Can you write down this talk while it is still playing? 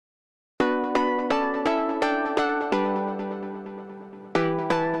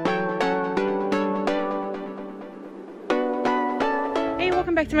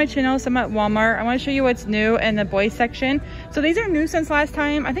welcome back to my channel. So I'm at Walmart. I want to show you what's new in the boys section. So these are new since last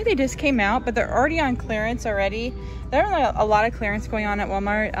time. I think they just came out, but they're already on clearance already. There are like a lot of clearance going on at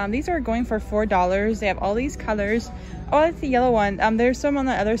Walmart. These are going for $4. They have all these colors. Oh, that's the yellow one. There's some on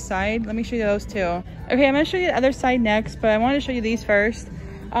the other side. Let me show you those too. Okay, I'm going to show you the other side next, but I want to show you these first.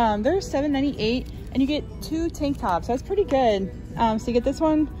 They're $7.98 and you get 2 tank tops. That's pretty good. So you get this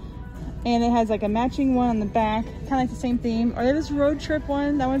one and it has like a matching one on the back, kind of like the same theme. Or they have this road trip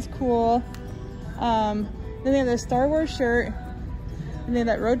one. That one's cool. Then they have the Star Wars shirt. And they have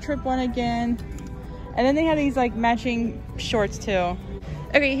that road trip one again. And then they have these like matching shorts too.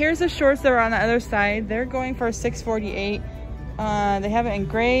 Okay, here's the shorts that are on the other side. They're going for $6.48. They have it in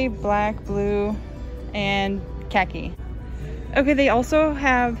gray, black, blue, and khaki. Okay, they also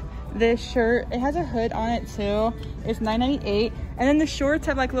have this shirt. It has a hood on it too. It's $9.98. And then the shorts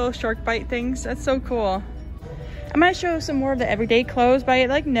have like little shark bite things. That's so cool. I'm gonna show some more of the everyday clothes, but I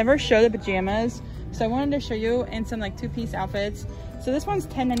like never show the pajamas. So I wanted to show you in some like 2-piece outfits. So this one's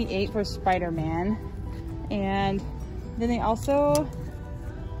 $10.98 for Spider-Man. And then they also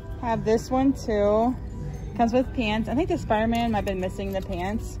have this one too. Comes with pants. I think the Spider-Man might have been missing the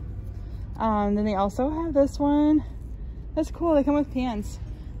pants. Then they also have this one. That's cool. They come with pants.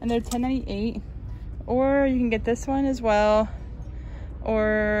 And they're $10.98. Or you can get this one as well.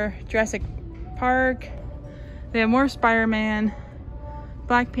 Or Jurassic Park. They have more Spider-Man.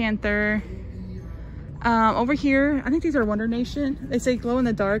 Black Panther. Over here, I think these are Wonder Nation. They say glow in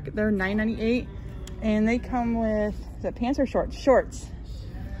the dark. They're $9.98. And they come with the pants or shorts? Shorts.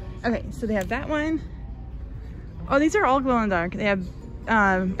 Okay, so they have that one. Oh, these are all glow in the dark. They have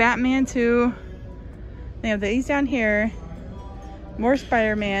Batman too. They have these down here. More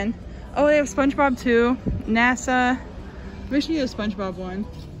Spider-Man. Oh, they have SpongeBob too. NASA. Let me show you a SpongeBob one.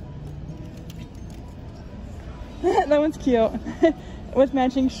 That one's cute. With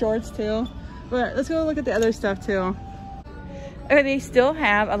matching shorts too. But let's go look at the other stuff too. Okay, they still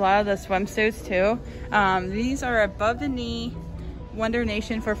have a lot of the swimsuits too. These are above the knee Wonder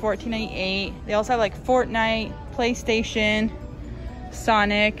Nation for $14.98. They also have like Fortnite, PlayStation,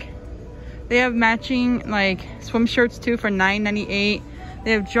 Sonic. They have matching like swim shirts too for $9.98.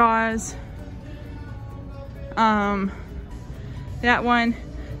 They have Jaws. That one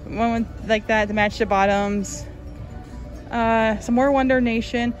with like that to match the bottoms. Some more Wonder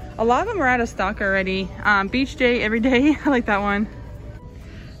Nation. A lot of them are out of stock already. Beach Day every day. I like that one.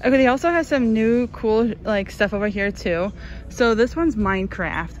 Okay, they also have some new cool like stuff over here too. So this one's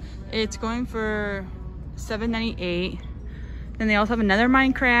Minecraft. It's going for $7.98. Then they also have another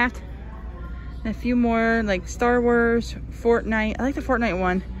Minecraft. And a few more like Star Wars, Fortnite. I like the Fortnite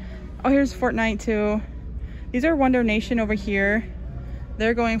one. Oh, here's Fortnite too. These are Wonder Nation over here.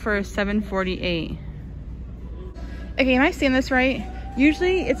 They're going for $7.48. Okay, am I seeing this right?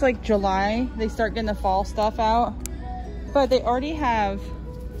 Usually it's like July they start getting the fall stuff out, but they already have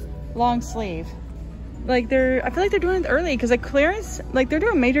long sleeve. Like I feel like they're doing it early because like clearance, like they're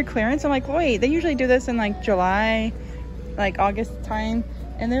doing major clearance. I'm like, wait, they usually do this in like July, like August time,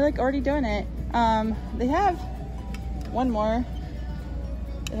 and they're like already doing it. They have one more.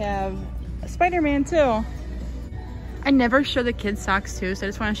 They have a Spider-Man too. I never show the kids socks too, so I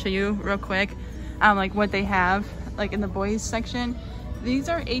just want to show you real quick like what they have like in the boys section. These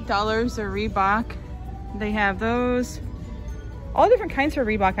are $8. They're Reebok. They have those, all different kinds for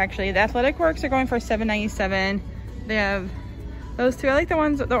Reebok actually. The Athletic Works are going for $7.97. They have those two. I like the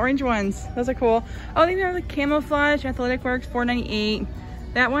ones, the orange ones. Those are cool. Oh, they have the camouflage Athletic Works, $4.98.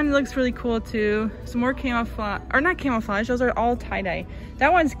 That one looks really cool too. Some more camouflage, or not camouflage, those are all tie-dye.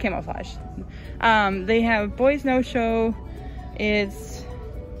 That one's camouflage. They have Boys No Show. It's,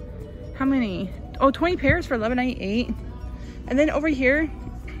 how many? Oh, 20 pairs for $11.98. And then over here,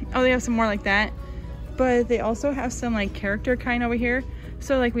 oh, they have some more like that. But they also have some like character kind over here.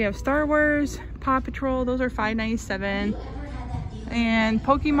 So like we have Star Wars, Paw Patrol, those are $5.97. And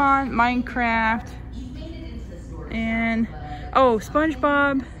Pokemon, Minecraft, and oh,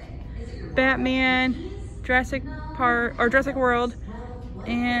 SpongeBob, Batman, Jurassic Park or Jurassic World,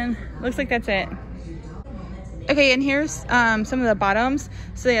 and looks like that's it. Okay, and here's some of the bottoms.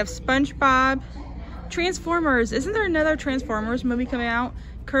 So they have SpongeBob, Transformers. Isn't there another Transformers movie coming out?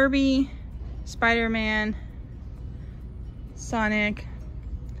 Kirby, Spider-Man, Sonic,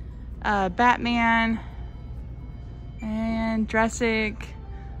 Batman, and Jurassic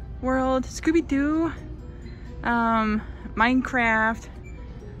World, Scooby-Doo, Minecraft,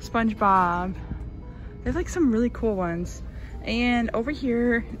 SpongeBob. They have like some really cool ones. And over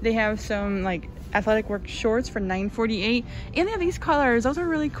here they have some like Athletic Work shorts for $9.48, and they have these colors. Those are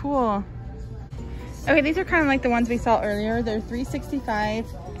really cool. Okay, these are kind of like the ones we saw earlier. They're $365,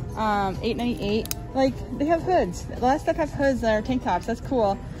 $898. Like, they have hoods. A lot of stuff have hoods that are tank tops. That's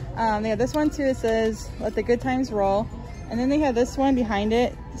cool. They have this one too. It says, let the good times roll. And then they have this one behind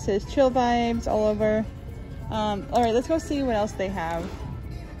it. It says chill vibes all over. All right, let's go see what else they have.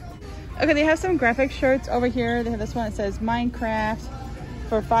 Okay, they have some graphic shirts over here. They have this one that says Minecraft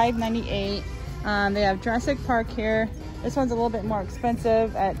for $5.98. They have Jurassic Park here. This one's a little bit more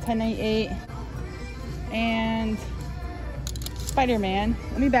expensive at $10.98. And Spider-Man.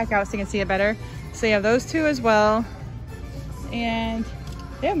 Let me back out so you can see it better. So you have those two as well. And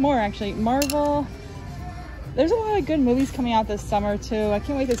they have more actually. Marvel. There's a lot of good movies coming out this summer too. I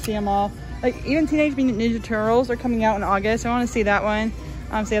can't wait to see them all. Like even Teenage Mutant Ninja Turtles are coming out in August. I want to see that one.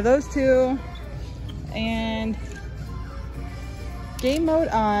 So you have those two. And game mode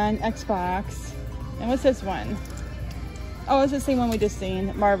on Xbox. And what's this one? Oh, it's the same one we just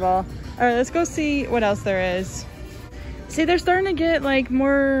seen. Marvel. All right, let's go see what else there is. See, they're starting to get like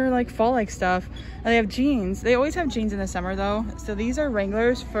more like fall-like stuff. They have jeans. They always have jeans in the summer though. So these are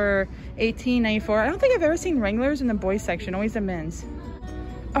Wranglers for $18.94. I don't think I've ever seen Wranglers in the boys section, always the men's.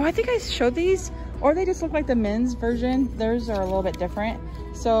 Oh, I think I showed these, or they just look like the men's version. Theirs are a little bit different.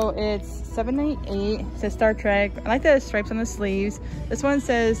 So it's $7.98. It says Star Trek. I like the stripes on the sleeves. This one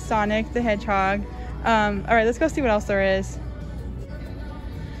says Sonic the Hedgehog. All right, let's go see what else there is.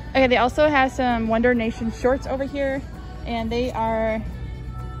 Okay, they also have some Wonder Nation shorts over here, and they are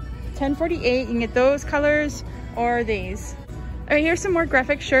 $10.48. You can get those colors or these. Okay, here's some more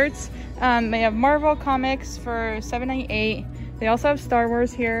graphic shirts. They have Marvel Comics for $7.98. They also have Star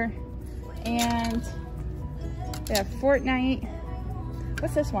Wars here, and they have Fortnite.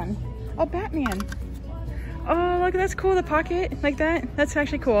 What's this one? Oh, Batman. Oh, look, that's cool. The pocket like that. That's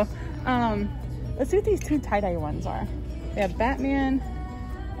actually cool. Let's see what these two tie-dye ones are. They have Batman.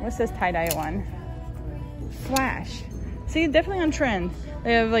 What's this tie-dye one? Flash. See, definitely on trend.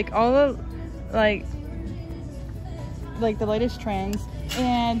 They have like all the like the latest trends.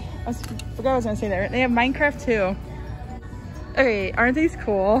 And I forgot what I was gonna say there. They have Minecraft too. Okay, aren't these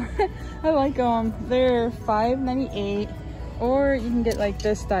cool? I like them. They're $5.98, or you can get like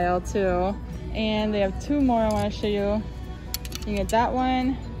this style too. And they have two more I want to show you. You can get that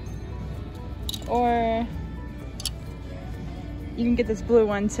one, or you can get this blue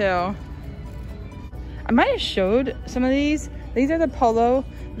one too. I might have showed some of these. These are the polo.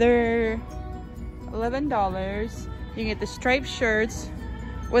 They're $11. You can get the striped shirts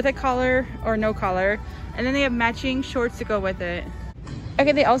with a collar or no collar, and then they have matching shorts to go with it.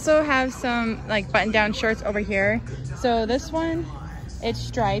 Okay, they also have some like button-down shirts over here. So this one, it's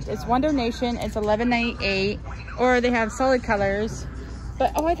striped. It's Wonder Nation. It's $11.98, or they have solid colors.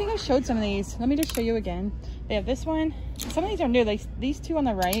 But oh, I think I showed some of these. Let me just show you again. They have this one. Some of these are new. Like these two on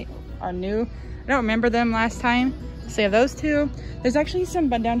the right are new. I don't remember them last time. So you have those two. There's actually some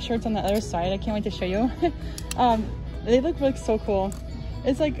button-down shirts on the other side. I can't wait to show you. They look like so cool.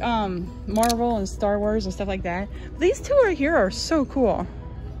 It's like Marvel and Star Wars and stuff like that. These two right here are so cool.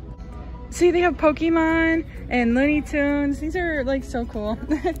 See, they have Pokemon and Looney Tunes. These are like so cool.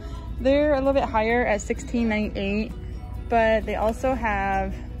 They're a little bit higher at $16.98, but they also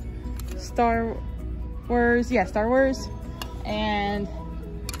have Star Wars. Yeah, Star Wars and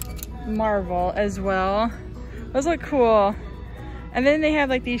Marvel as well. Those look cool. And then they have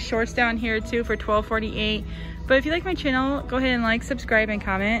like these shorts down here too for $12.48. But if you like my channel, go ahead and like, subscribe, and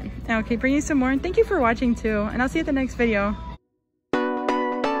comment. And I'll keep bringing you some more. And thank you for watching too. And I'll see you at the next video.